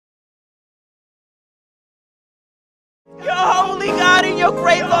You're holy, God, and you're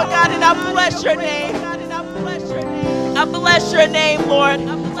great, Lord God, and I bless your name. I bless your name, Lord,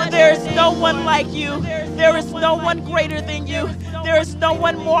 for there is no one like you. There is no one greater than you. There is no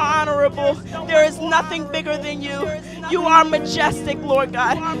one more honorable. There is nothing bigger than you. You are majestic, Lord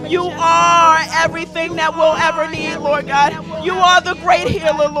God. You are everything that we'll ever need, Lord God. You are the great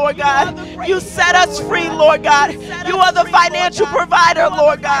healer, Lord God. You set us free, Lord God. You are the financial provider,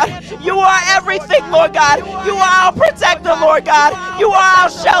 Lord God. You are everything, Lord God. You are our protector, Lord God. You are our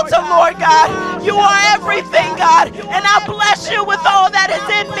shelter, Lord God. You are everything, God. And I bless you with all that is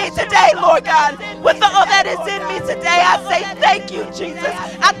in me today, Lord God. With all that is in me today, I say thank you, Jesus.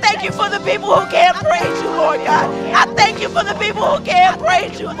 I thank you for the people who can't praise you, Lord God. I thank you for the people who can't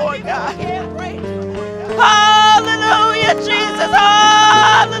praise you, Lord God. Hallelujah, Jesus.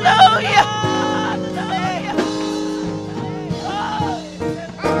 Hallelujah.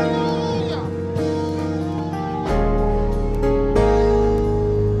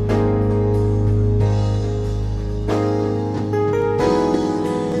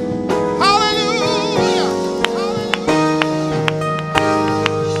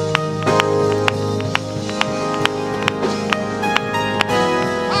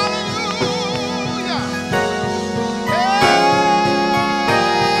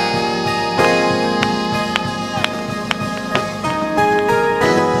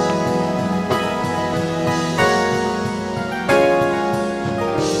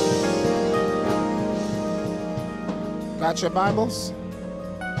 Got your Bibles?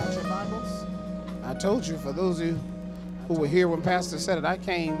 Got your Bibles? I told you, for those of you who were here when Pastor said it, I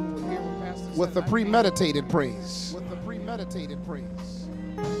came with the premeditated praise. With the premeditated praise.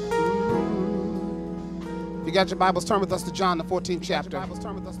 If you got your Bibles, turn with us to John, the 14th chapter. I'll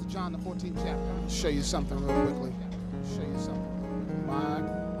show you something real quickly.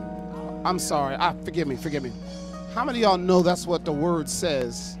 I'm sorry. Forgive me. How many of y'all know that's what the word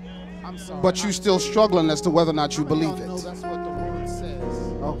says? But you still struggling as to whether or not you believe it.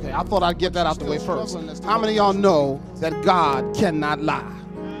 Okay, I thought I'd get that out the way first. How many of y'all know that God cannot lie?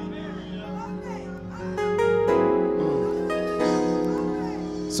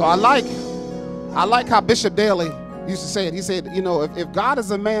 So I like how Bishop Daly used to say it. He said, you know, if God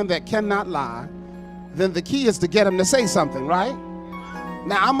is a man that cannot lie, then the key is to get him to say something, right?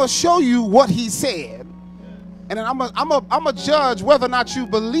 Now I'm gonna show you what he said. And then I'm a judge whether or not you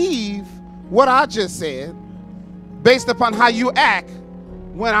believe what I just said based upon how you act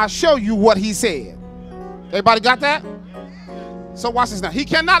when I show you what he said. Everybody got that? So watch this now. He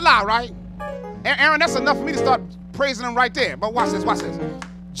cannot lie, right? Aaron, that's enough for me to start praising him right there. But watch this, watch this.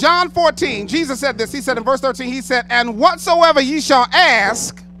 John 14, Jesus said this. He said in verse 13, he said, and whatsoever ye shall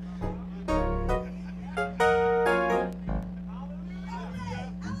ask,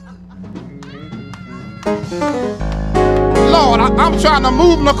 Lord, I'm trying to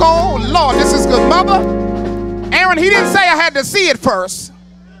move Nicole. Lord, this is good. Mother, Aaron, he didn't say I had to see it first.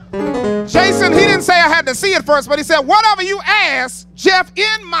 Jason, he didn't say I had to see it first, but he said, whatever you ask, Jeff,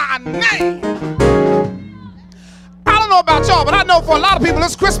 in my name. I don't know about y'all, but I know for a lot of people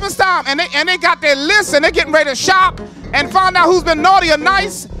it's Christmas time, and they got their list, and they're getting ready to shop and find out who's been naughty or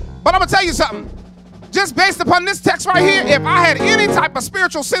nice. But I'm going to tell you something. Just based upon this text right here, if I had any type of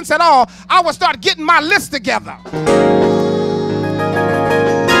spiritual sense at all, I would start getting my list together.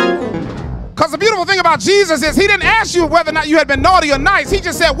 Because the beautiful thing about Jesus is he didn't ask you whether or not you had been naughty or nice. He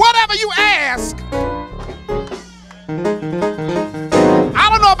just said, whatever you ask. I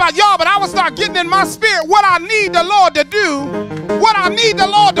don't know about y'all, but I would start getting in my spirit what I need the Lord to do, what I need the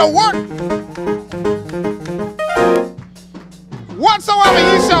Lord to work. Whatsoever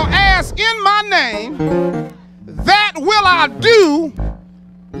ye shall ask in my name, that will I do.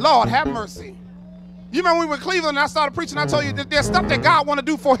 Lord, have mercy. You remember when we were in Cleveland and I started preaching, I told you that there's stuff that God want to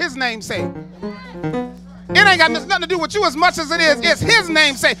do for his name's sake. It ain't got nothing to do with you as much as it is. It's his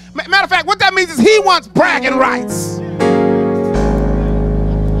name's sake. Matter of fact, what that means is he wants bragging rights.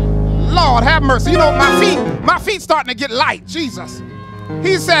 Lord, have mercy. You know, my feet starting to get light. Jesus.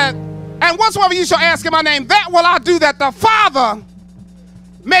 He said, and whatsoever you shall ask in my name, that will I do, that the Father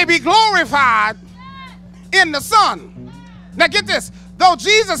may be glorified in the Son. Now get this. Though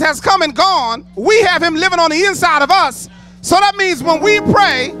Jesus has come and gone, we have him living on the inside of us. So that means when we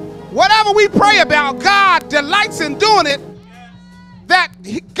pray, whatever we pray about, God delights in doing it, that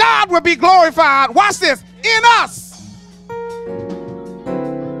God will be glorified, watch this, in us.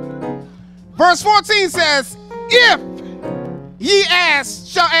 Verse 14 says, if ye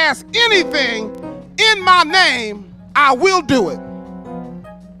shall ask anything in my name, I will do it.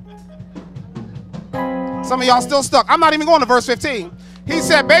 Some of y'all still stuck. I'm not even going to verse 15. He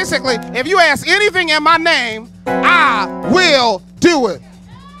said, basically, if you ask anything in my name, I will do it.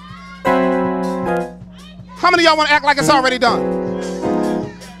 How many of y'all want to act like it's already done?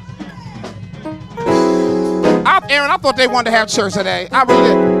 Aaron, I thought they wanted to have church today. I really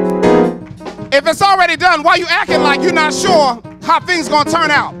did. If it's already done, why you acting like you're not sure how things going to turn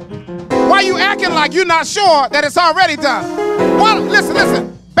out? Why you acting like you're not sure that it's already done? Well, listen.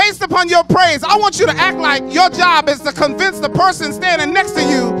 Based upon your praise, I want you to act like your job is to convince the person standing next to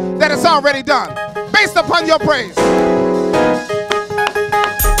you that it's already done. Based upon your praise.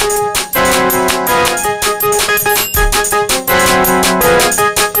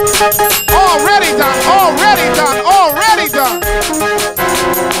 Already done, already done, already done.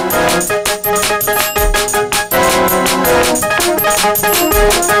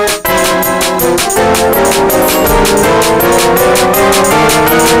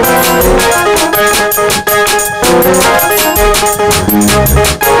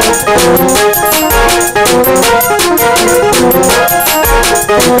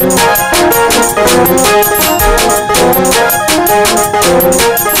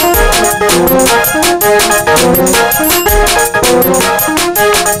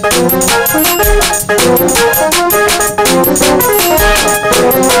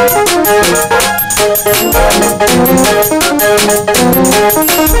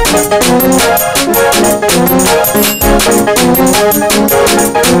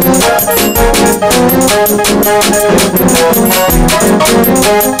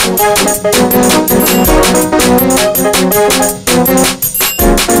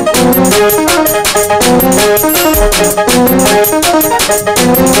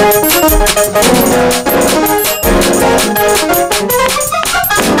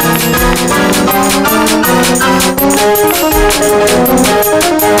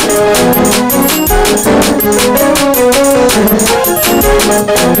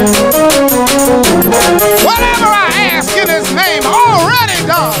 Whatever I ask in his name, already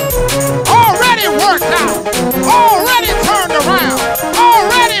done, already worked out, already turned around,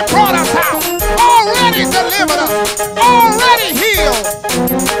 already brought us out, already delivered us, already healed.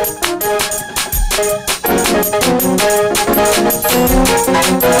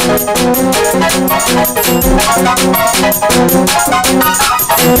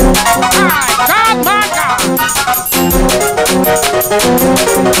 My God, my God.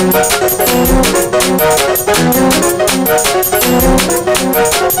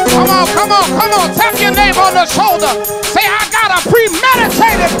 Come on, tap your neighbor on the shoulder. Say, I got a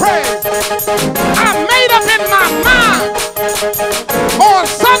premeditated praise. I made up in my mind. On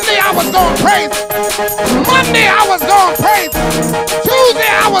Sunday I was going to praise it. Monday I was going to praise it. Tuesday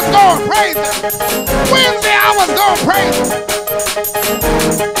I was going to praise it. Wednesday I was going to praise it.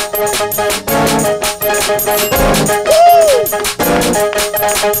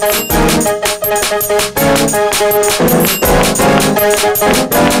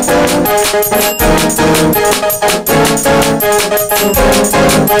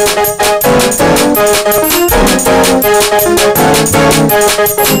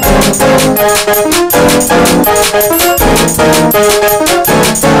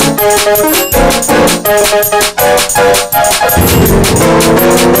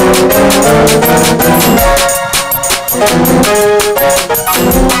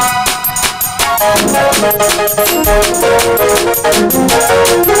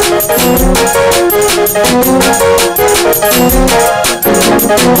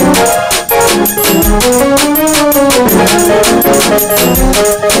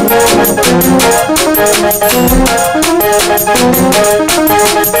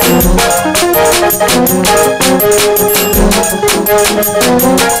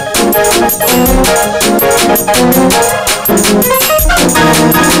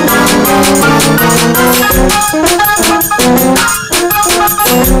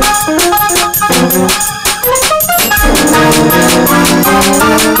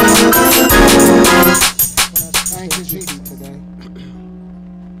 Thank you, Jesus, today.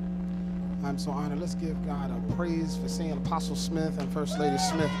 I'm so honored. Let's give God a praise for seeing Apostle Smith and First Lady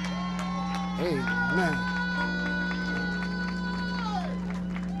Smith. Amen.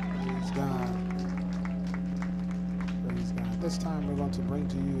 Praise God. Praise God. This time we're going to bring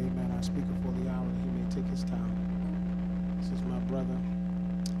to you, amen, our speaker for the hour. He may take his time. This is my brother,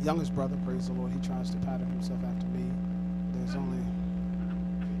 youngest brother, praise the Lord. He tries to pattern himself after me. There's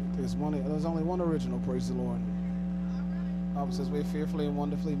only one original, praise the Lord. The Bible says we're fearfully and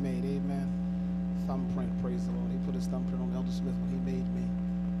wonderfully made, amen. Thumbprint, praise the Lord. He put his thumbprint on Elder Smith when he made me.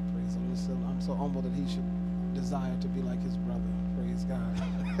 Praise the Lord. I'm so humble that he should desire to be like his brother, praise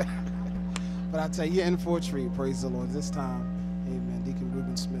God. But I tell you, you're in for a treat, praise the Lord. This time, amen, Deacon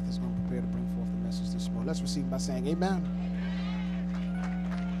Reuben Smith is going to prepare to bring forth the message this morning. Let's receive by saying amen.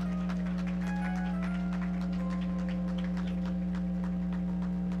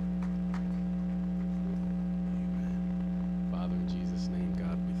 Father, in Jesus' name,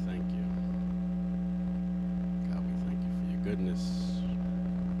 God, we thank you. God, we thank you for your goodness.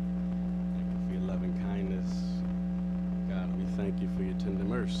 Thank you for your loving kindness. God, we thank you for your tender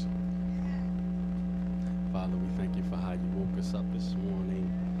mercy. Father, we thank you for how you woke us up this morning,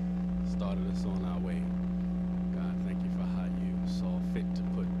 started us on our way. God, thank you for how you saw fit to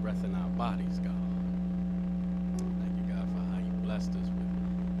put breath in our bodies, God. Thank you, God, for how you blessed us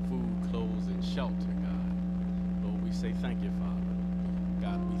with food, clothes, and shelter, God. Lord, we say thank you, Father.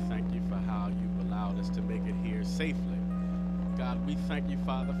 God, we thank you for how you've allowed us to make it here safely. God, we thank you,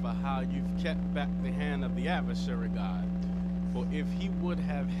 Father, for how you've kept back the hand of the adversary, God. For if he would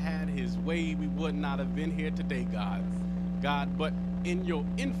have had his way, we would not have been here today, God. God, but in your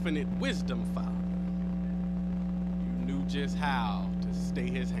infinite wisdom, Father, you knew just how to stay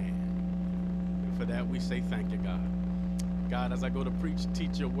his hand. And for that, we say thank you, God. God, as I go to preach,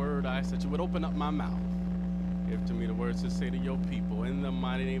 teach your word, I ask that you would open up my mouth. Give to me the words to say to your people. In the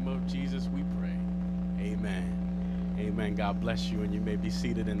mighty name of Jesus, we pray. Amen. Amen. God bless you, and you may be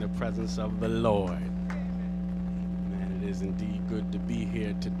seated in the presence of the Lord. It is indeed good to be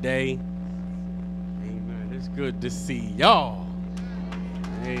here today. Amen. It's good to see y'all.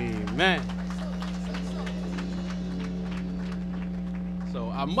 Amen.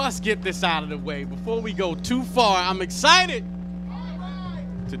 So I must get this out of the way before we go too far. I'm excited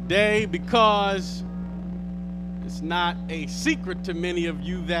today because it's not a secret to many of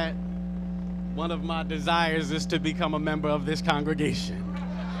you that one of my desires is to become a member of this congregation.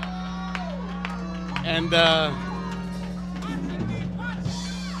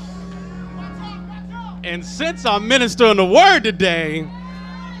 And since I'm ministering the word today,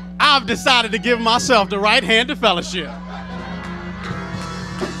 I've decided to give myself the right hand to fellowship.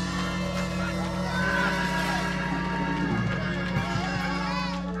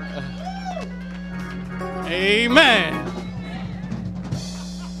 Amen.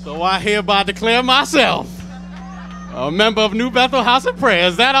 So I hereby declare myself a member of New Bethel House of Prayer.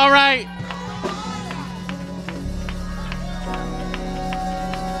 Is that all right?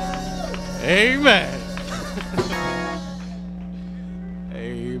 Amen.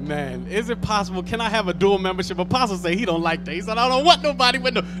 Amen. Is it possible? Can I have a dual membership? Apostle say he don't like that. He said, I don't want nobody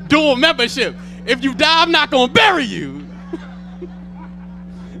with no dual membership. If you die, I'm not going to bury you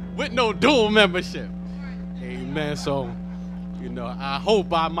with no dual membership. Amen. So, you know, I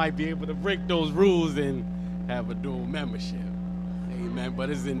hope I might be able to break those rules and have a dual membership. Amen. But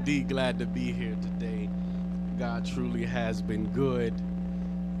it's indeed glad to be here today. God truly has been good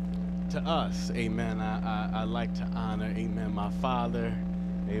to us. Amen. I like to honor, amen, my father,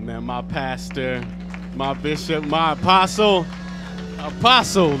 amen, my pastor, my bishop, my apostle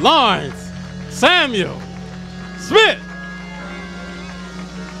Lawrence Samuel Smith.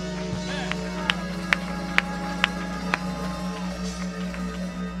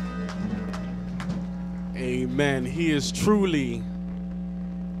 Amen. He is truly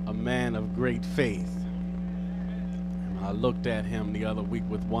a man of great faith. I looked at him the other week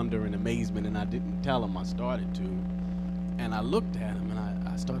with wonder and amazement, and I didn't tell him. I started to. And I looked at him, and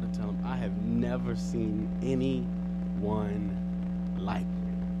I started telling him, I have never seen anyone like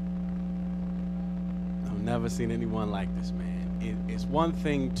him. I've never seen anyone like this man. It's one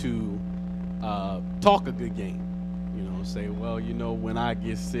thing to talk a good game. You know, say, well, you know, when I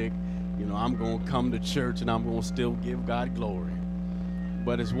get sick, you know, I'm going to come to church, and I'm going to still give God glory.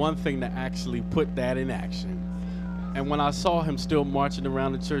 But it's one thing to actually put that in action. And when I saw him still marching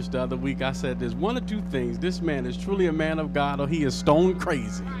around the church the other week, I said, there's one or two things. This man is truly a man of God, or he is stone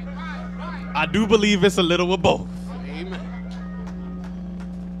crazy. I do believe it's a little of both. Amen.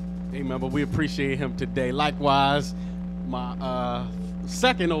 Amen. But we appreciate him today. Likewise, my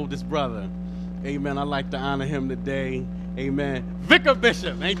second oldest brother. Amen. I'd like to honor him today. Amen. Vicar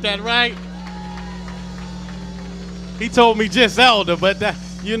Bishop. Ain't that right? He told me just elder, but that,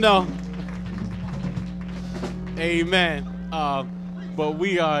 you know. Amen. But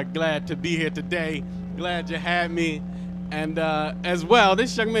we are glad to be here today. Glad you had me. And as well,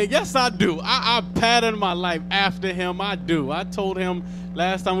 this young man, yes, I do. I pattern my life after him. I do. I told him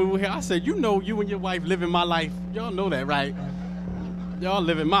last time we were here, I said, you know, you and your wife living my life. Y'all know that, right? Y'all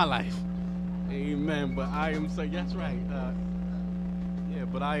living my life. Amen. But I am, so that's right. Yeah,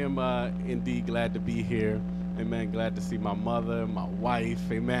 but I am indeed glad to be here. Amen. Glad to see my mother, my wife.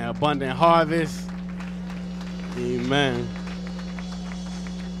 Amen. Abundant harvest. Amen.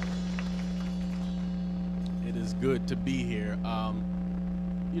 It is good to be here.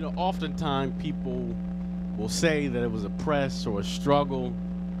 you know, oftentimes people will say that it was a press or a struggle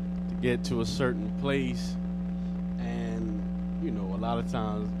to get to a certain place. And, you know, a lot of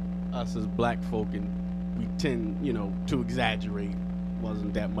times us as black folk, and we tend, you know, to exaggerate.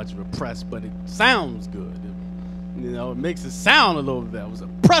 Wasn't that much of a press, but it sounds good. You know, it makes it sound a little bit. It was a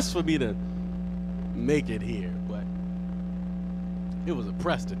press for me to make it here, but it was a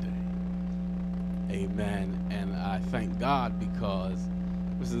press today. Amen. And I thank God, because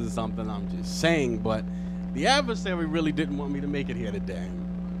this isn't something I'm just saying, but the adversary really didn't want me to make it here today.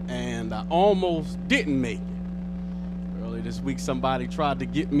 And I almost didn't make it. Earlier this week, somebody tried to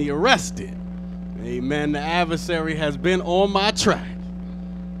get me arrested. Amen. The adversary has been on my track.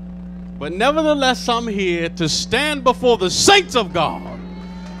 But nevertheless, I'm here to stand before the saints of God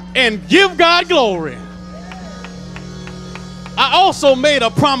and give God glory. I also made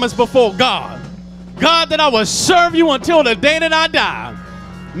a promise before God, that I will serve you until the day that I die.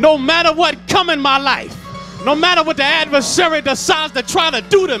 No matter what come in my life, no matter what the adversary decides to try to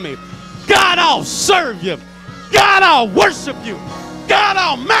do to me, God, I'll serve you. God, I'll worship you. God,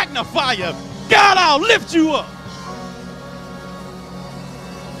 I'll magnify you. God, I'll lift you up.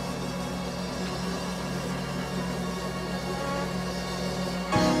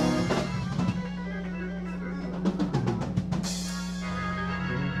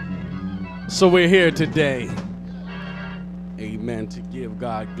 So we're here today, amen, to give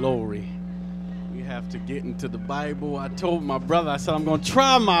God glory. We have to get into the Bible. I told my brother, I said, I'm going to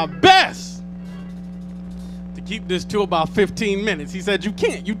try my best to keep this to about 15 minutes. He said, you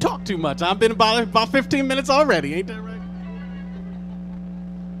can't. You talk too much. I've been about 15 minutes already. Ain't that right?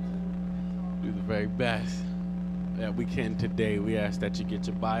 Do the very best that we can today. We ask that you get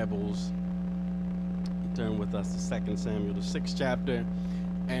your Bibles. Turn with us to 2 Samuel, the 6th chapter.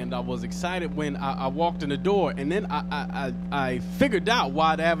 And I was excited when I walked in the door, and then I figured out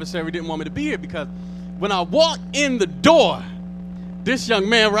why the adversary didn't want me to be here, because when I walked in the door, this young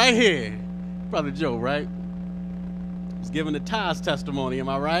man right here, Brother Joe, right, was giving the tithes testimony, am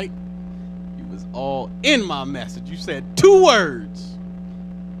I right? He was all in my message. You said 2 words.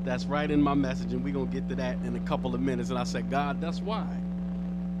 That's right in my message, and we're going to get to that in a couple of minutes. And I said, God, that's why.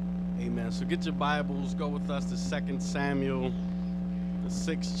 Amen. So get your Bibles, go with us to 2 Samuel, the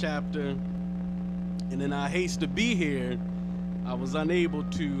 6th chapter. And in our haste to be here, I was unable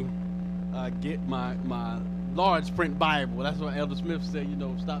to get my large print Bible. That's what Elder Smith said, you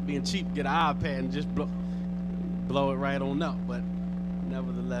know, stop being cheap, get an iPad and just blow it right on up. But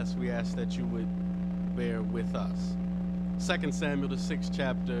nevertheless, we ask that you would bear with us. 2 Samuel, the 6th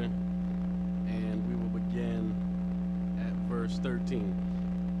chapter, and we will begin at verse 13.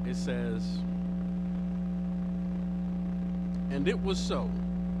 It says, and it was so,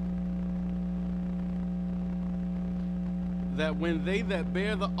 that when they that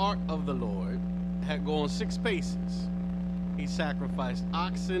bear the ark of the Lord had gone 6 paces, he sacrificed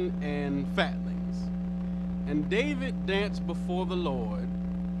oxen and fatlings. And David danced before the Lord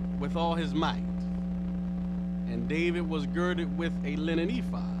with all his might. And David was girded with a linen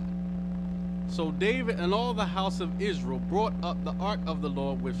ephod. So David and all the house of Israel brought up the ark of the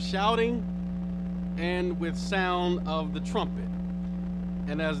Lord with shouting and with sound of the trumpet.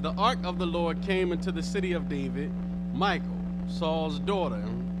 And as the ark of the Lord came into the city of David, Michal, Saul's daughter,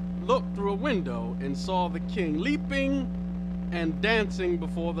 looked through a window and saw the king leaping and dancing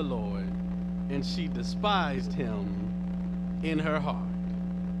before the Lord, and she despised him in her heart.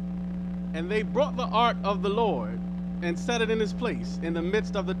 And they brought the ark of the Lord and set it in his place in the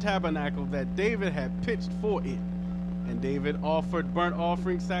midst of the tabernacle that David had pitched for it. And David offered burnt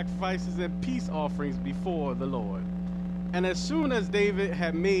offerings, sacrifices, and peace offerings before the Lord. And as soon as David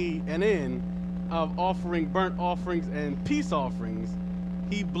had made an end of offering burnt offerings and peace offerings,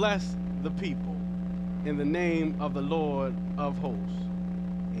 he blessed the people in the name of the Lord of hosts.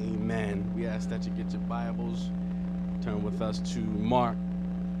 Amen. We ask that you get your Bibles. Turn with us to Mark,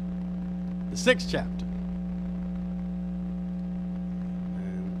 the 6th chapter.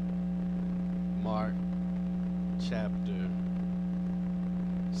 And Mark chapter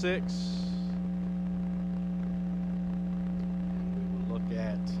 6. And we will look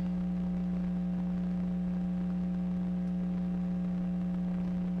at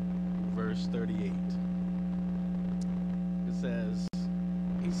verse 38. It says,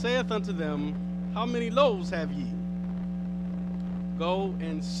 he saith unto them, how many loaves have ye? Go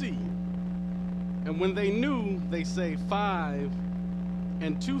and see. And when they knew, they say 5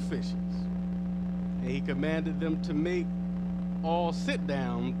 and 2 fishes. And he commanded them to make all sit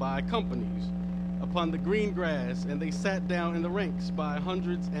down by companies upon the green grass, and they sat down in the ranks by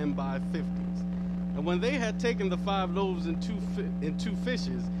hundreds and by 50s. And when they had taken the 5 loaves and 2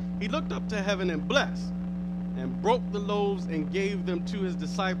 fishes, he looked up to heaven and blessed, and broke the loaves and gave them to his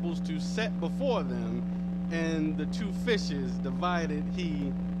disciples to set before them, and the 2 fishes divided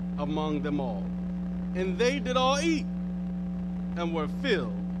he among them all. And they did all eat, and were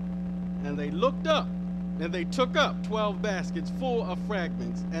filled. And they looked up, and they took up 12 baskets full of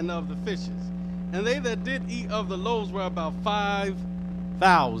fragments and of the fishes. And they that did eat of the loaves were about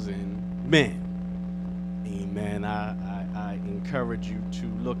 5,000 men. Amen. I encourage you to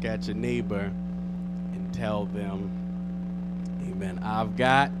look at your neighbor and tell them, amen, I've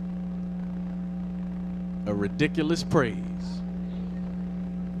got a ridiculous praise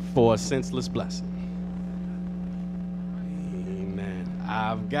for a senseless blessing. Amen.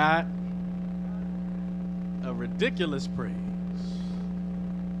 I've got a ridiculous praise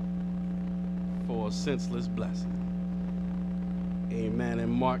for a senseless blessing. Amen. In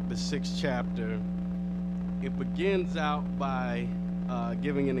Mark the 6th chapter, it begins out by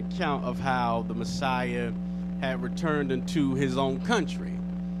giving an account of how the Messiah had returned into his own country.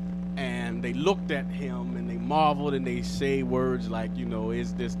 And they looked at him and they marveled and they say words like, you know,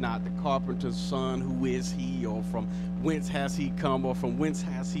 is this not the carpenter's son? Who is he? Or from whence has he come? Or from whence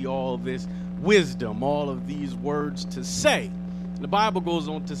has he all this wisdom? All of these words to say. The Bible goes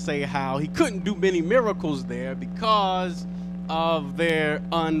on to say how he couldn't do many miracles there because of their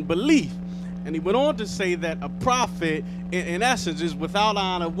unbelief. And he went on to say that a prophet, in essence, is without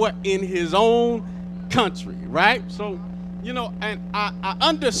honor, what? In his own country, right? So, you know, and I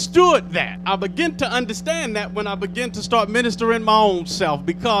understood that. I began to understand that when I began to start ministering my own self,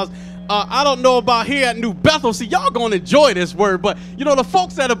 because I don't know about here at New Bethel. See, y'all gonna enjoy this word, but, you know, the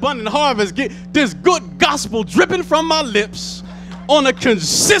folks at Abundant Harvest get this good gospel dripping from my lips on a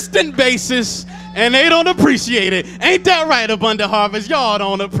consistent basis, and they don't appreciate it. Ain't that right, Abundant Harvest? Y'all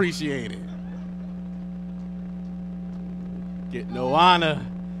don't appreciate it. Get no honor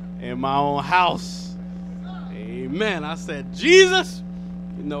in my own house. Amen. I said, Jesus,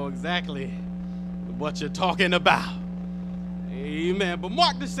 you know exactly what you're talking about. Amen. But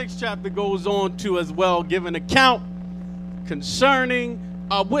Mark the 6th chapter goes on to as well give an account concerning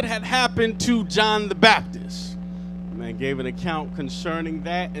what had happened to John the Baptist. Amen. Gave an account concerning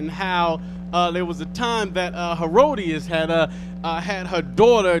that and how there was a time that Herodias had her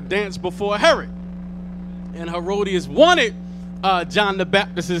daughter dance before Herod. And Herodias wanted John the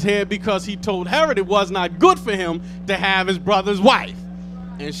Baptist's head because he told Herod it was not good for him to have his brother's wife.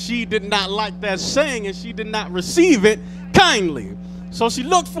 And she did not like that saying, and she did not receive it kindly. So she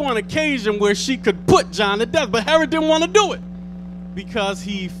looked for an occasion where she could put John to death, but Herod didn't want to do it because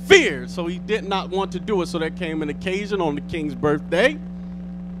he feared, so he did not want to do it. So there came an occasion on the king's birthday,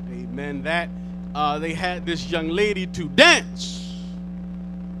 amen, that they had this young lady to dance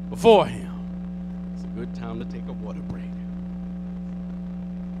before him. It's a good time to take a water break.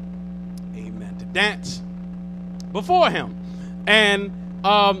 Amen. To dance before him. And,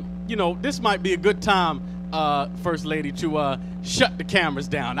 you know, this might be a good time, First Lady, to shut the cameras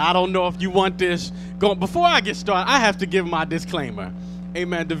down. I don't know if you want this going. Before I get started, I have to give my disclaimer.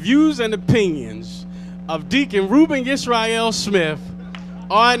 Amen. The views and opinions of Deacon Reuben Yisrael Smith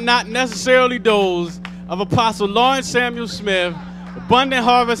are not necessarily those of Apostle Lawrence Samuel Smith, Abundant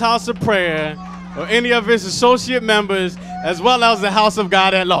Harvest House of Prayer, or any of its associate members, as well as the house of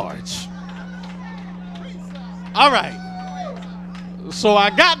God at large. All right. So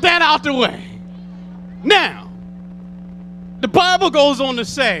I got that out the way. Now, the Bible goes on to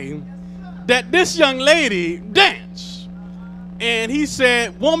say that this young lady danced. And he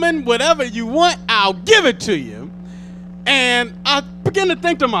said, woman, whatever you want, I'll give it to you. And I began to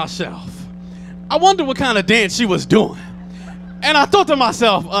think to myself, I wonder what kind of dance she was doing. And I thought to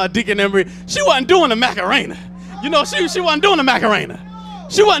myself, Deacon Emery, she wasn't doing the Macarena. You know, she wasn't doing the Macarena.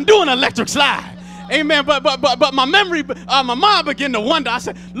 She wasn't doing the electric slide. Amen. But my memory, my mind began to wonder. I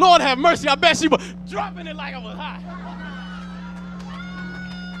said, Lord have mercy. I bet she was dropping it like it was hot.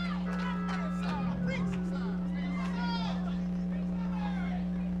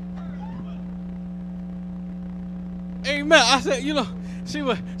 Amen. I said, you know, she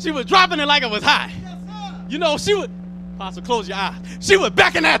was dropping it like it was hot. You know, she would, Apostle, close your eyes. She was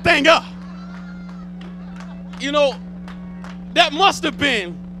backing that thing up. You know, that must have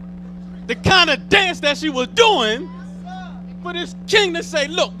been the kind of dance that she was doing for this king to say,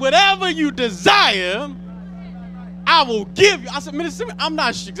 look, whatever you desire, I will give you. I said, Minister, I'm not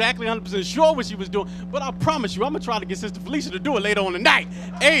exactly 100% sure what she was doing, but I promise you, I'm going to try to get Sister Felicia to do it later on tonight.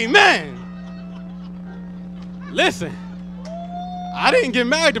 Amen. Listen, I didn't get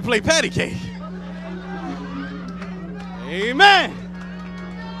married to play patty cake. Amen.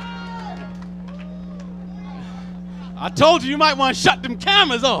 I told you might want to shut them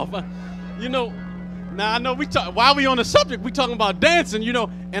cameras off. You know, now I know while we on the subject, we talking about dancing, you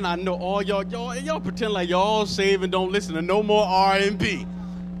know, and I know all y'all pretend like y'all save and don't listen to no more R&B.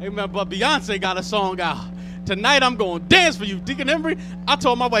 Amen. But Beyonce got a song out. Tonight I'm going to dance for you. Deacon Embry, I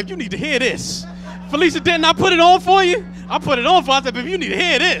told my wife, you need to hear this. Felicia, didn't I put it on for you? I put it on for you. I said, baby, you need to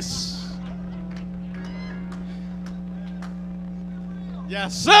hear this.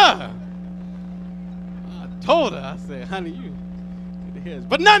 Yes, sir. I told her, I said, honey, you need to hear this.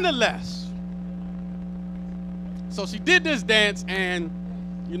 But nonetheless, so she did this dance, and,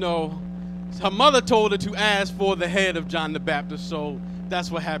 you know, her mother told her to ask for the head of John the Baptist, so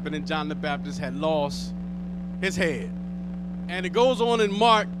that's what happened, and John the Baptist had lost his head. And it goes on in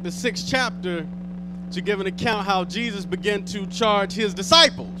Mark, the 6th chapter, to give an account how Jesus began to charge his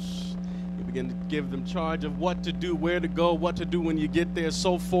disciples. He began to give them charge of what to do, where to go, what to do when you get there,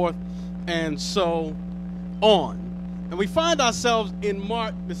 so forth and so on. And we find ourselves in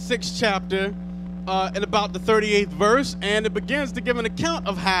Mark, the 6th chapter, at about the 38th verse, and it begins to give an account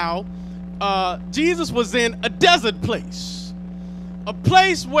of how Jesus was in a desert place, a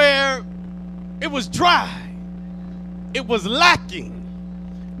place where it was dry, it was lacking,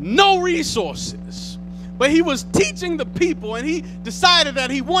 no resources. But he was teaching the people, and he decided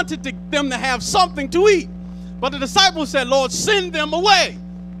that he wanted them to have something to eat. But the disciples said, Lord, send them away.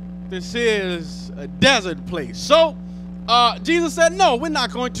 This is a desert place. So Jesus said, no, we're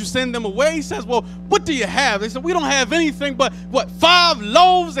not going to send them away. He says, well, what do you have? They said, we don't have anything but, 5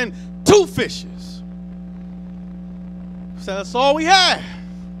 loaves and 2 fishes. He said, that's all we have.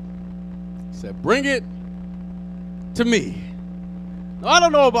 He said, bring it to me. Now, I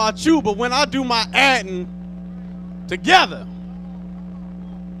don't know about you, but when I do my adding together,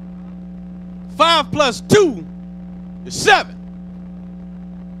 5 plus 2 is 7.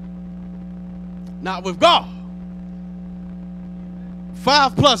 Not with God.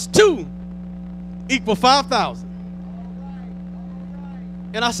 5 plus 2 equal 5,000.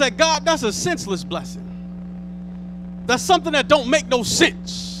 And I said, God, that's a senseless blessing. That's something that don't make no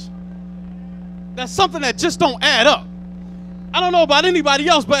sense. That's something that just don't add up. I don't know about anybody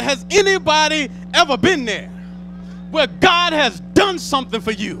else, but has anybody ever been there where God has done something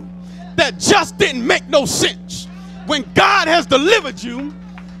for you that just didn't make no sense? When God has delivered you,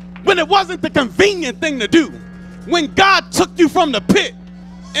 when it wasn't the convenient thing to do, when God took you from the pit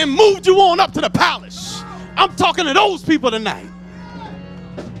and moved you on up to the palace. I'm talking to those people tonight.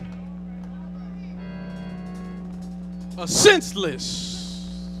 A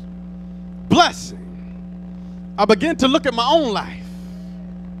senseless blessing. I began to look at my own life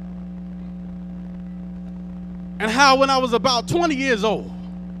and how when I was about 20 years old,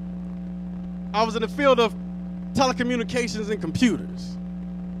 I was in the field of telecommunications and computers.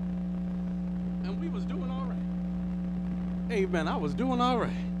 And we was doing all right. Amen, I was doing all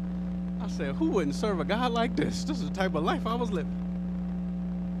right. I said, who wouldn't serve a God like this? This is the type of life I was living.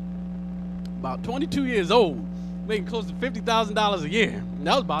 About 22 years old, making close to $50,000 a year. And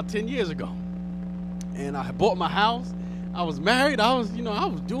that was about 10 years ago. And I bought my house. I was married. I was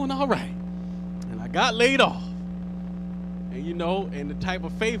doing all right. And I got laid off. And, and the type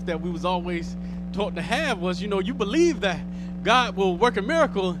of faith that we was always taught to have was, you believe that God will work a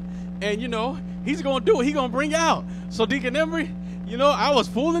miracle and, he's going to do it. He's going to bring you out. So Deacon Embry, I was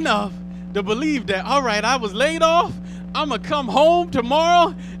fool enough to believe that, all right, I was laid off. I'm going to come home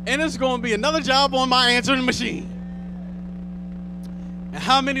tomorrow and it's going to be another job on my answering machine. And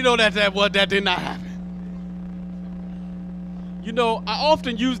how many know that did not happen? I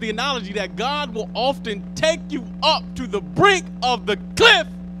often use the analogy that God will often take you up to the brink of the cliff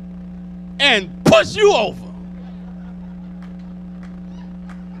and push you over.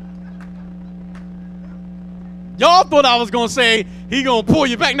 Y'all thought I was going to say he going to pull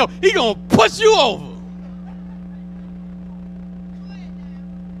you back. No, he going to push you over.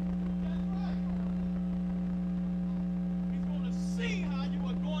 He's going to see how you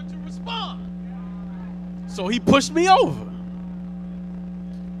are going to respond. So he pushed me over.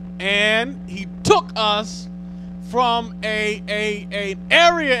 And he took us from an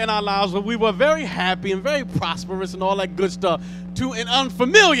area in our lives where we were very happy and very prosperous and all that good stuff to an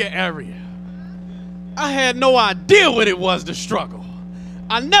unfamiliar area. I had no idea what it was to struggle.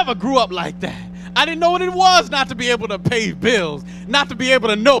 I never grew up like that. I didn't know what it was not to be able to pay bills, not to be able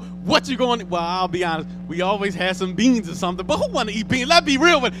to know what you're going to. Well, I'll be honest, we always had some beans or something, but who want to eat beans? Let's be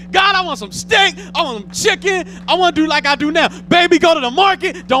real with it. God, I want some steak. I want some chicken. I want to do like I do now. Baby, go to the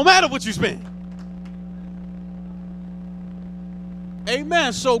market. Don't matter what you spend.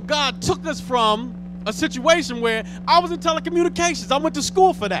 Amen. So God took us from a situation where I was in telecommunications. I went to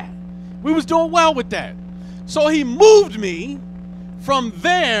school for that. We was doing well with that. So he moved me from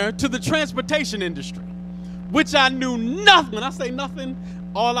there to the transportation industry, which I knew nothing. When I say nothing,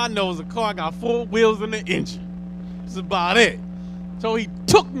 all I know is a car got 4 wheels and an engine. That's about it. So he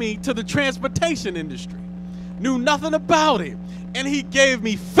took me to the transportation industry. Knew nothing about it. And he gave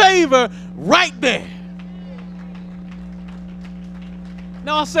me favor right there.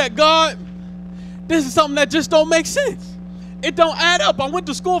 Now I said, God, this is something that just don't make sense. It don't add up. I went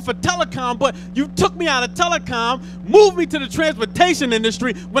to school for telecom, but you took me out of telecom, moved me to the transportation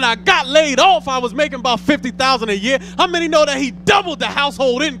industry. When I got laid off, I was making about $50,000 a year. How many know that he doubled the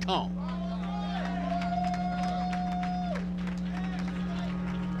household income?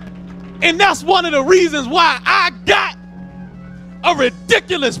 And that's one of the reasons why I got a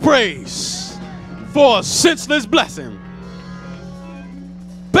ridiculous praise for a senseless blessing.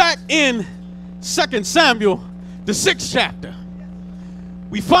 Back in 2 Samuel, the 6th chapter,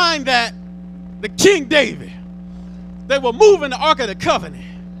 we find that the King David, they were moving the Ark of the Covenant.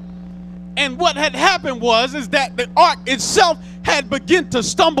 And what had happened is that the Ark itself had begun to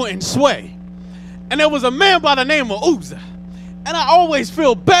stumble and sway. And there was a man by the name of Uzzah. And I always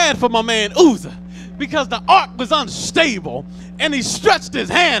feel bad for my man Uzzah, because the Ark was unstable and he stretched his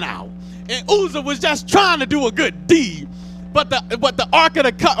hand out. And Uzzah was just trying to do a good deed. But the Ark of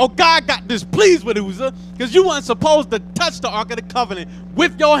the Covenant, God got displeased with Uzzah, because you weren't supposed to touch the Ark of the Covenant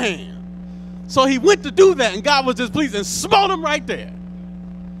with your hand. So he went to do that, and God was displeased and smote him right there.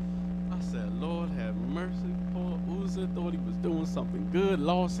 I said, Lord have mercy. Poor Uzzah thought he was doing something good,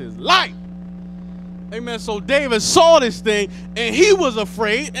 lost his life. Amen. So David saw this thing, and he was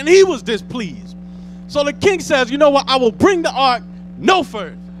afraid, and he was displeased. So the king says, you know what? I will bring the ark no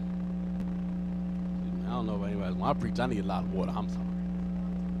further. I don't know if anybody, when I preach, I need a lot of water. I'm sorry.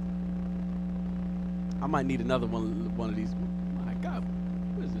 I might need another one of these. My God,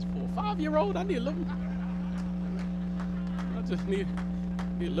 what is this for? A 5-year-old? I need a little. I just need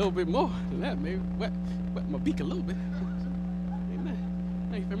a little bit more than that. Maybe wet my beak a little bit. Amen.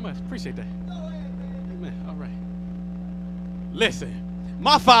 Thank you very much. Appreciate that. Amen. All right. Listen,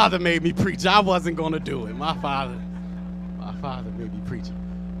 my father made me preach. I wasn't going to do it. My father made me preach.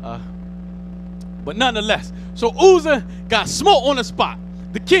 But nonetheless, so Uzzah got smote on the spot.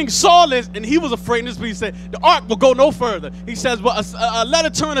 The king saw this, and he was afraid. This he said, the ark will go no further. He says, well, let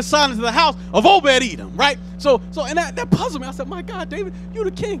it turn aside into the house of Obed-Edom, right? So and that puzzled me. I said, my God, David, you the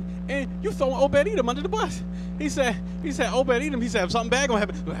king, and you throwing Obed-Edom under the bus. He said, Obed-Edom, he said, if something bad going to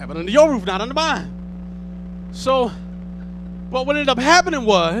happen, it'll happen under your roof, not under mine. So, but what ended up happening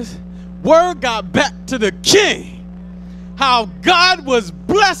was, word got back to the king how God was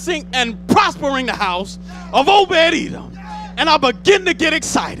blessing and prospering the house of Obed-Edom. And I begin to get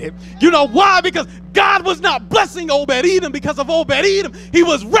excited. You know why? Because God was not blessing Obed-Edom because of Obed-Edom. He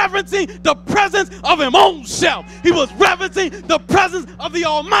was reverencing the presence of his own self. He was reverencing the presence of the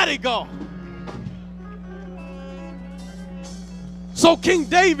Almighty God. So King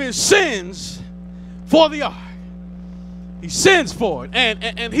David sends for the ark. He sends for it.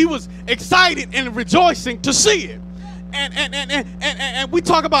 And he was excited and rejoicing to see it. And we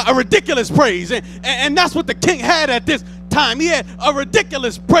talk about a ridiculous praise. And that's what the king had at this time. He had a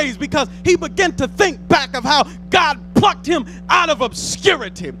ridiculous praise because he began to think back of how God plucked him out of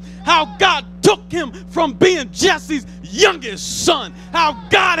obscurity, how God took him from being Jesse's youngest son, how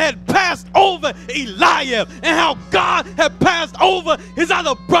God had passed over Eliab, and how God had passed over his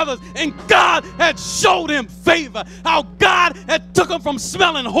other brothers, and God had showed him favor, how God had took him from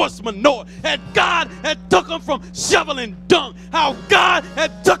smelling horse manure, and God had took him from shoveling dung, how God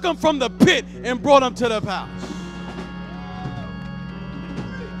had took him from the pit and brought him to the palace.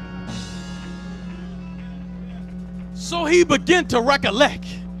 So he began to recollect.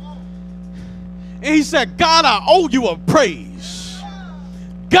 And he said, God, I owe you a praise.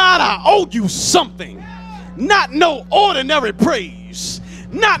 God, I owe you something. Not no ordinary praise.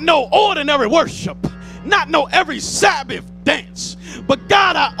 Not no ordinary worship. Not no every Sabbath dance. But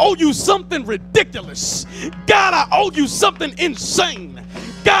God, I owe you something ridiculous. God, I owe you something insane.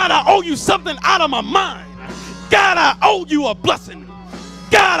 God, I owe you something out of my mind. God, I owe you a blessing.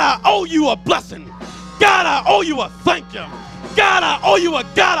 God, I owe you a blessing. God, I owe you a thank you. God, I owe you a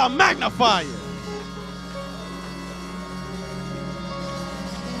God, I magnify you.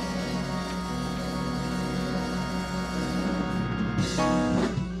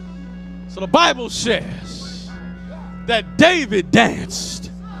 So the Bible says that David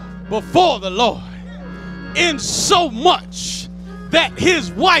danced before the Lord in so much that his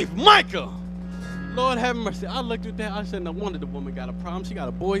wife, Michal, Lord have mercy. I looked at that. I said, no wonder the woman got a problem. She got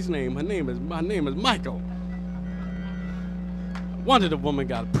a boy's name. My name is Michal. No wonder the woman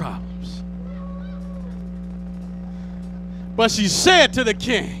got problems. But she said to the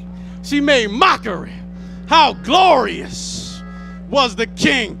king, she made mockery, how glorious was the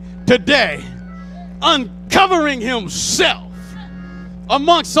king today, uncovering himself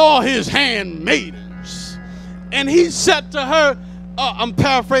amongst all his handmaidens. And he said to her, I'm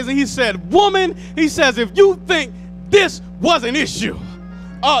paraphrasing, he said, woman, he says, if you think this was an issue,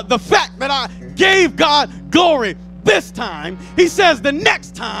 the fact that I gave God glory this time, he says, the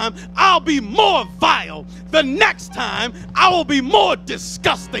next time I'll be more vile. The next time I will be more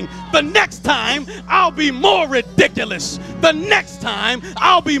disgusting. The next time I'll be more ridiculous. The next time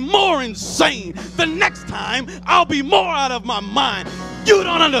I'll be more insane. The next time I'll be more out of my mind. You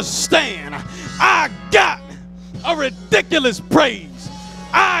don't understand. I got a ridiculous praise.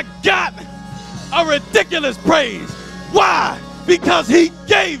 I got a ridiculous praise. Why? Because he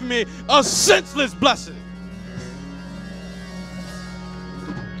gave me a senseless blessing.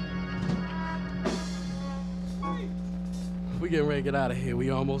 We getting ready to get out of here.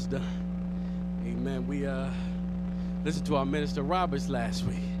 We almost done. Amen. We listened to our minister Roberts last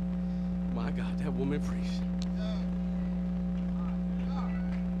week. My God, that woman preached.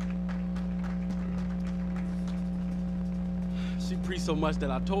 She preached so much that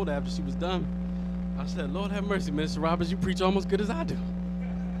I told her after she was done, I said, Lord have mercy, Minister Roberts, you preach almost good as I do.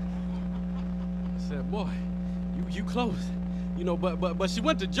 I said, boy, you close. You know, but she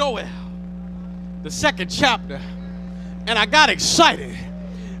went to Joel, the 2nd chapter. And I got excited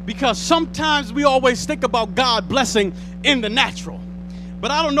because sometimes we always think about God blessing in the natural. But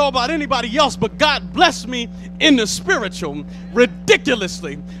I don't know about anybody else, but God blessed me in the spiritual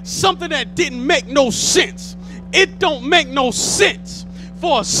ridiculously. Something that didn't make no sense. It don't make no sense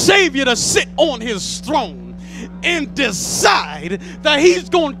for a Savior to sit on his throne and decide that he's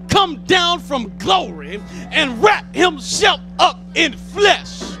going to come down from glory and wrap himself up in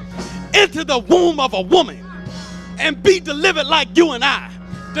flesh into the womb of a woman and be delivered like you and I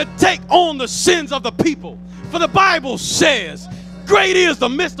to take on the sins of the people. For the Bible says, great is the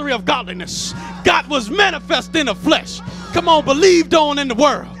mystery of godliness. God was manifest in the flesh. Come on, believed on in the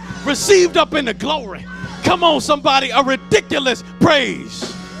world, received up in the glory. Come on, somebody, a ridiculous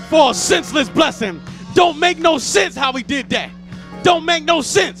praise for a senseless blessing. Don't make no sense how he did that. Don't make no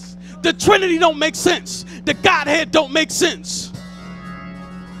sense. The Trinity don't make sense. The Godhead don't make sense.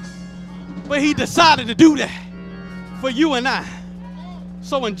 But he decided to do that for you and I.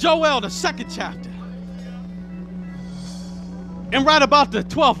 So in Joel, the 2nd chapter, and right about the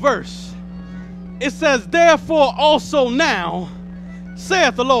 12th verse, it says, therefore also now,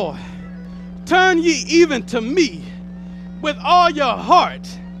 saith the Lord, turn ye even to me with all your heart,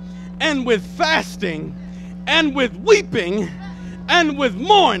 and with fasting, and with weeping, and with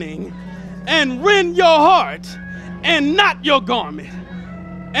mourning, and rend your heart, and not your garment,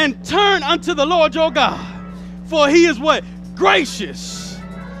 and turn unto the Lord your God. For he is what? Gracious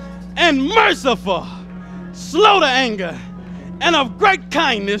and merciful, slow to anger, and of great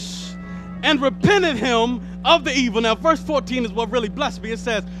kindness, and repented him of the evil. Now, verse 14 is what really blessed me. It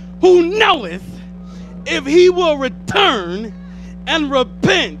says, who knoweth if he will return and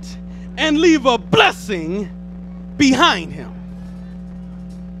repent and leave a blessing behind him.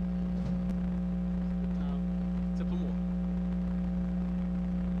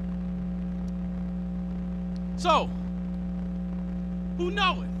 So, who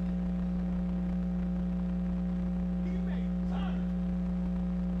knoweth? He may turn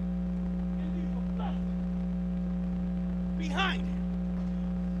and leave a blessing behind him.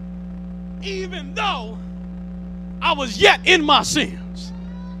 Even though I was yet in my sins,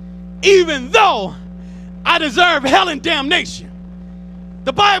 even though I deserve hell and damnation,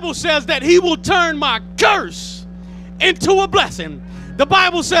 the Bible says that he will turn my curse into a blessing. The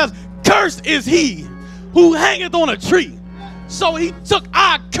Bible says, cursed is he who hangeth on a tree. So he took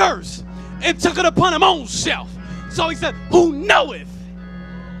our curse and took it upon him own self. So he said, who knoweth?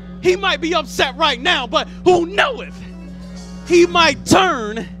 He might be upset right now, but who knoweth? He might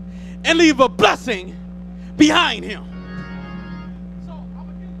turn and leave a blessing behind him. So I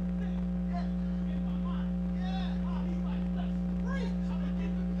begin to think in my mind, how he might bless free. I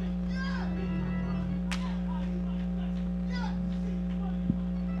begin to think in my mind, how he might bless.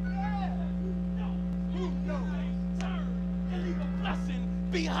 Blessing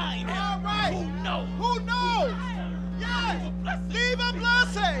behind him. All right. Who knows? Who knows? Yes. Leave a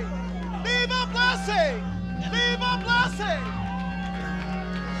blessing. Leave a blessing. Leave a blessing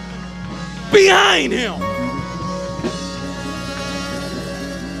behind him.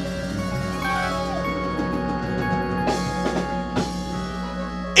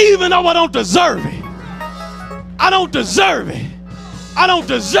 Even though I don't deserve it. I don't deserve it. I don't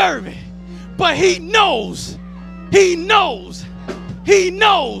deserve it. But he knows He knows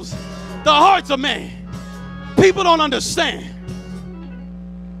the hearts of man. People don't understand.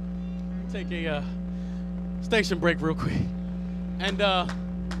 Take a station break real quick. And,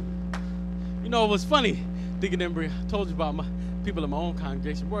 you know, it was funny, Deacon Embry, I told you about my people in my own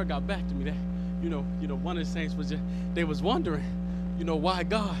congregation. Word got back to me that, you know, one of the saints was just, they was wondering, you know, why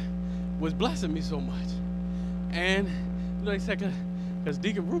God was blessing me so much. And, you know, they said, because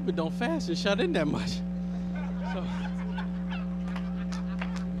Deacon Reuben don't fast and shut in that much. So,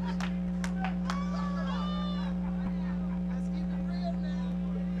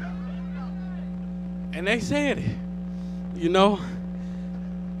 and they said it, you know.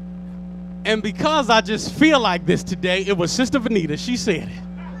 And because I just feel like this today, it was Sister Vanita. She said it.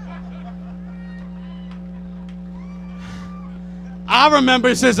 I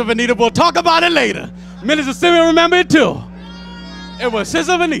remember Sister Vanita. We'll talk about it later. Minister Simeon remember it too. It was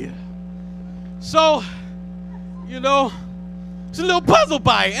Sister Vanita. So, you know, it's a little puzzled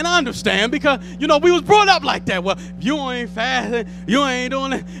by it, and I understand because, you know, we was brought up like that. Well, you ain't fasting, you ain't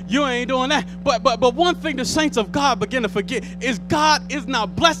doing that, you ain't doing that. But one thing the saints of God begin to forget is God is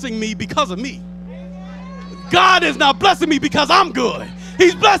not blessing me because of me. God is not blessing me because I'm good.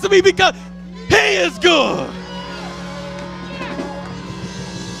 He's blessing me because He is good.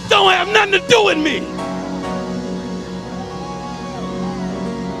 Don't have nothing to do with me.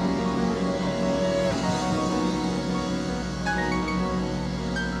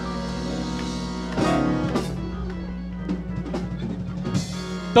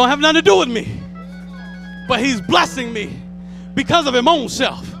 Don't have nothing to do with me. But He's blessing me because of His own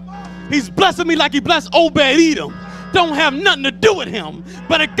self. He's blessing me like He blessed Obed-Edom. Don't have nothing to do with him,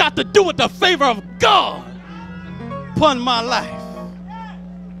 but it got to do with the favor of God upon my life.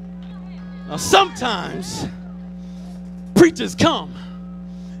 Now sometimes preachers come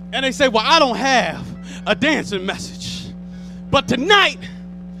and they say, well, I don't have a dancing message. But tonight,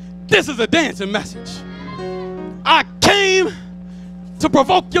 this is a dancing message. I came to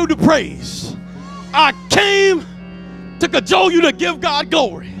provoke you to praise. I came to cajole you to give God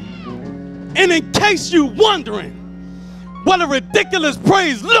glory. And in case you're wondering what a ridiculous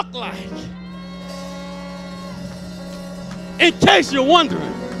praise look like, in case you're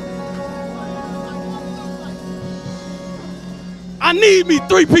wondering, I need me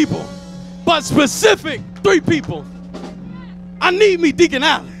 3 people, but specific 3 people. I need me Deacon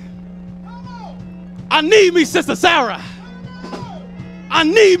Allen. I need me Sister Sarah. I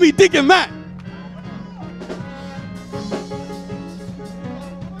need me Deacon Matt.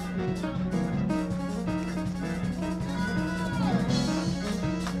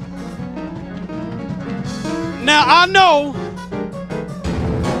 Now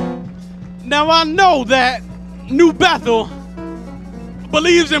I know that New Bethel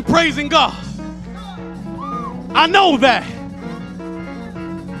believes in praising God. I know that.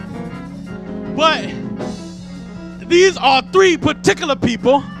 But these are 3 particular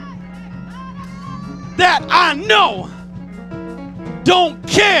people that I know don't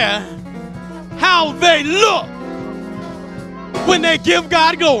care how they look when they give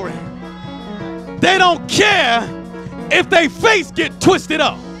God glory. They don't care if their face get twisted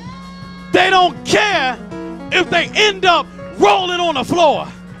up. They don't care if they end up rolling on the floor.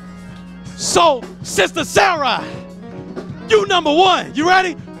 So, Sister Sarah, you number 1. You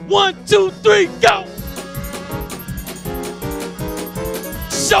ready? 1, 2, 3, go.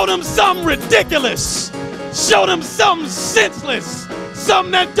 Show them something ridiculous. Show them something senseless.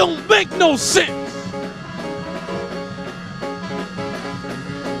 Something that don't make no sense.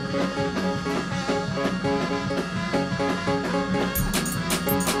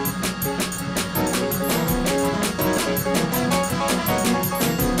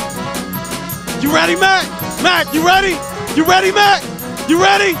 You ready, Mac? Mac, you ready? You ready, Mac? You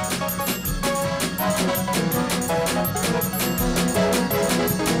ready?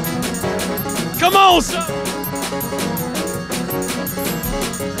 Come on, son.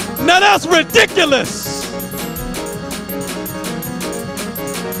 Now that's ridiculous.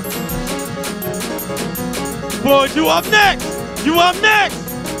 Boy, you up next. You up next.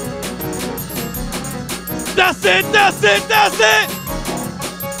 That's it, that's it, that's it.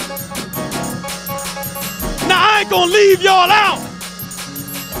 Now I ain't gonna leave y'all out.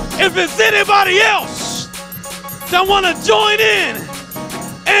 If it's anybody else that wanna join in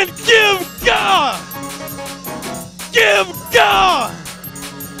and give God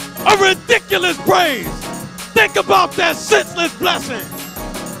a ridiculous praise. Think about that senseless blessing.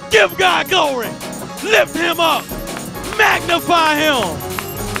 Give God glory. Lift Him up. Magnify Him.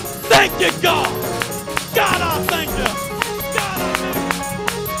 Thank you, God. God, I thank you. God, I thank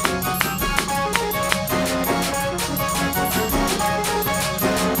you.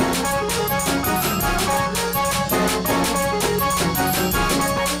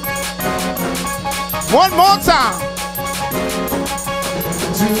 One more time.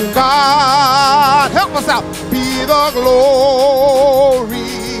 To God, help us out. Be the glory.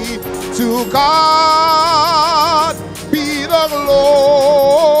 To God be the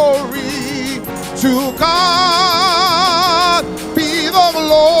glory. To God be the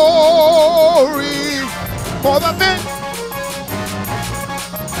glory for the things.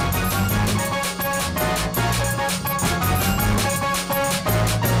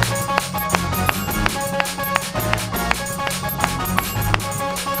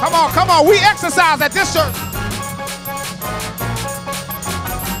 Come on, we exercise at this church.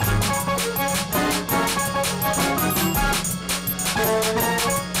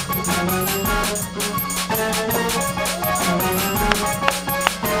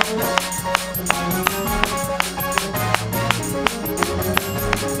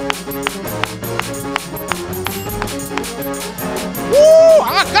 Woo!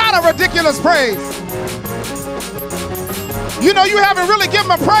 I got a ridiculous praise. You know you haven't really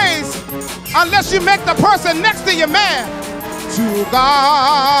given a praise unless you make the person next to you mad. To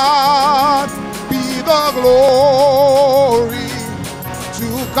God be the glory.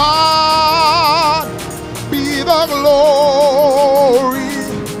 To God be the glory.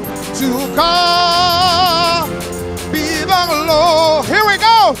 To God be the glory. Here we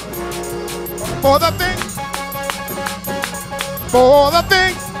go. For the things. For the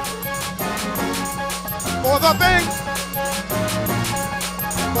things. For the things.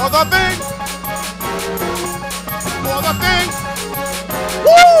 For the things, for the things,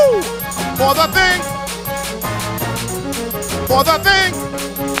 woo! For the things, for the things.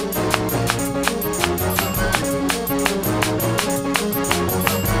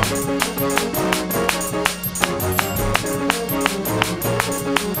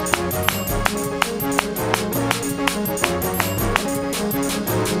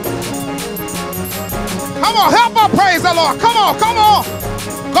 Come on, help us praise the Lord. Come on, come on.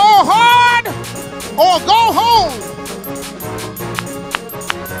 Go hard or go home.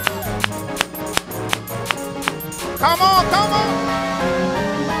 Come on, come on.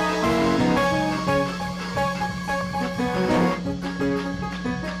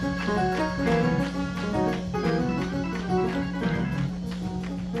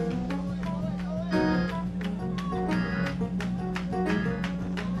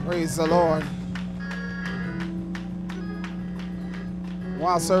 Praise the Lord.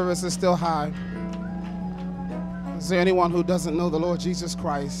 While service is still high, is there anyone who doesn't know the Lord Jesus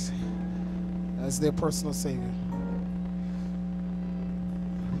Christ as their personal Savior?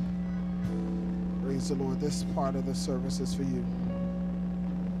 Praise the Lord. This part of the service is for you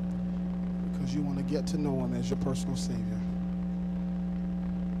because you want to get to know Him as your personal Savior.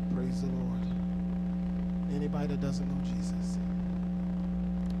 Praise the Lord. Anybody that doesn't know Jesus?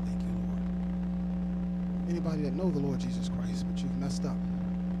 Thank you, Lord. Anybody that know the Lord Jesus Christ, but you've messed up.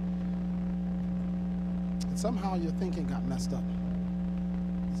 And somehow your thinking got messed up.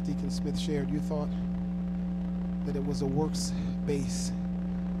 As Deacon Smith shared, you thought that it was a works-based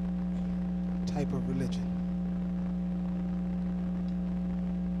type of religion.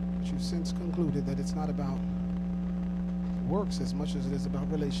 But you've since concluded that it's not about works as much as it is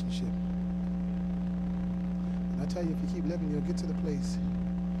about relationship. And I tell you, if you keep living, you'll get to the place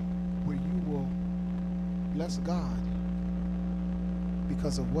where you will bless God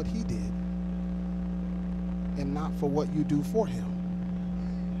because of what He did and not for what you do for Him.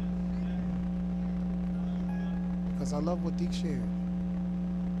 Because I love what Deke shared.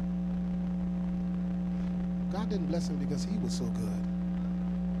 God didn't bless him because he was so good.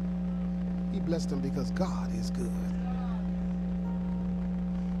 He blessed him because God is good.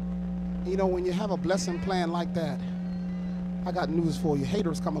 You know, when you have a blessing plan like that, I got news for you.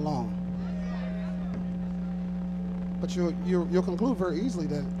 Haters come along. But you'll conclude very easily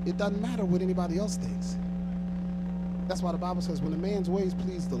that it doesn't matter what anybody else thinks. That's why the Bible says when a man's ways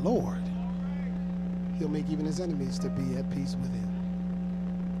please the Lord, He'll make even his enemies to be at peace with him.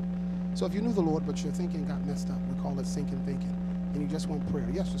 So if you knew the Lord, but your thinking got messed up, we call it sinking thinking, and you just want prayer.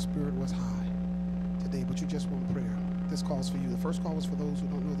 Yes, your spirit was high today, but you just want prayer. This call is for you. The first call is for those who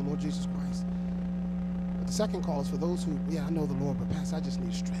don't know the Lord Jesus Christ. But the second call is for those who, yeah, I know the Lord, but Pastor, I just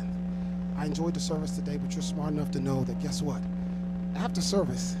need strength. I enjoyed the service today, but you're smart enough to know that, guess what? After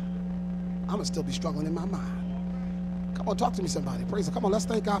service, I'm going to still be struggling in my mind. Come on, talk to me, somebody. Praise Him. Come on, let's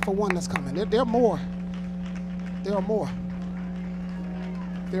thank God for one that's coming. There are more. There are more.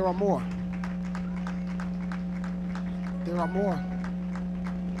 There are more. There are more.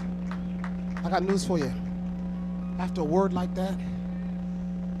 I got news for you. After a word like that,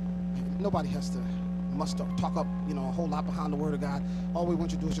 nobody has to must talk up, a whole lot behind the Word of God. All we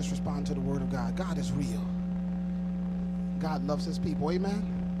want you to do is just respond to the Word of God. God is real. God loves his people. Amen.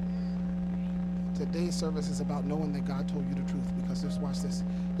 Today's service is about knowing that God told you the truth, because just watch this.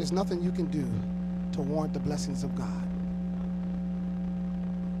 There's nothing you can do to warrant the blessings of God.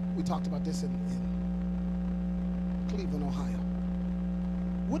 We talked about this in Cleveland, Ohio.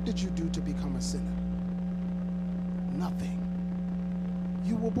 What did you do to become a sinner? Nothing.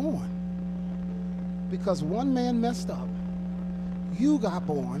 You were born. Because one man messed up, you got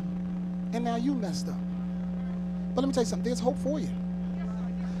born, and now you messed up. But let me tell you something, there's hope for you.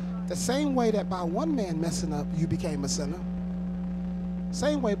 The same way that by one man messing up, you became a sinner,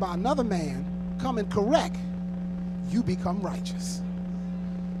 same way by another man coming correct, you become righteous.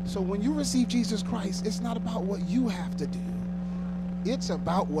 So when you receive Jesus Christ, it's not about what you have to do. It's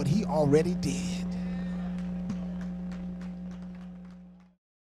about what he already did.